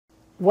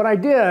what I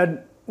did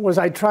was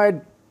I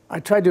tried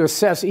to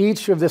assess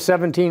each of the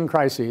 17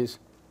 crises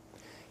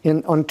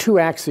on two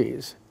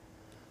axes.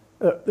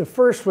 The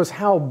first was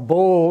how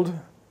bold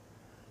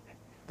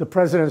the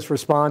president's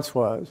response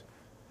was,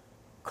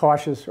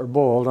 cautious or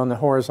bold on the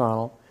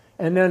horizontal,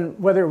 and then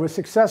whether it was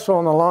successful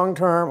in the long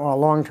term or a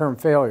long-term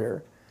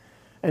failure,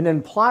 and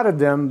then plotted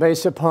them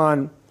based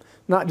upon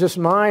not just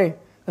my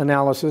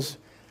analysis,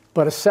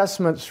 but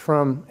assessments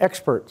from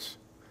experts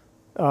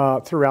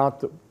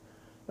throughout the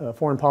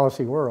foreign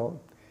policy world,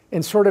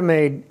 and sort of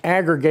made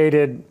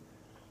aggregated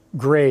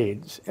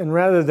grades. And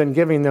rather than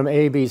giving them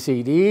A, B,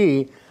 C, D,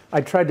 E, I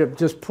tried to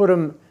just put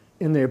them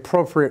in the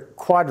appropriate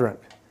quadrant,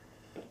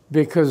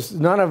 because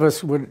none of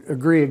us would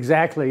agree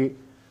exactly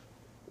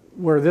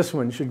where this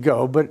one should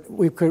go, but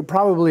we could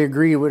probably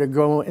agree it would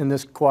go in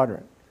this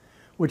quadrant,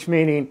 which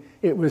meaning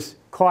it was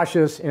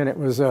cautious and it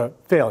was a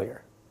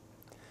failure.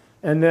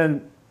 And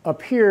then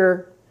up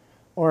here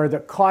are the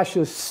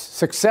cautious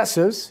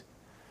successes,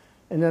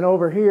 and then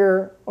over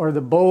here are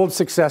the bold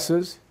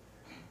successes,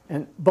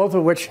 and both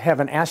of which have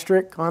an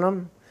asterisk on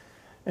them.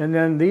 And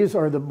then these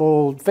are the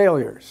bold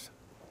failures.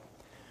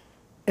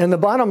 And the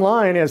bottom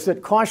line is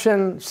that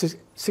caution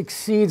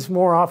succeeds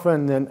more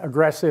often than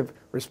aggressive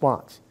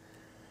response.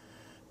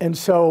 And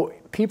so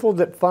people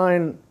that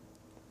find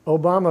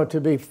Obama to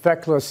be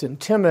feckless and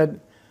timid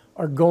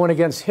are going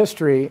against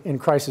history in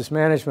crisis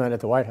management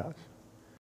at the White House.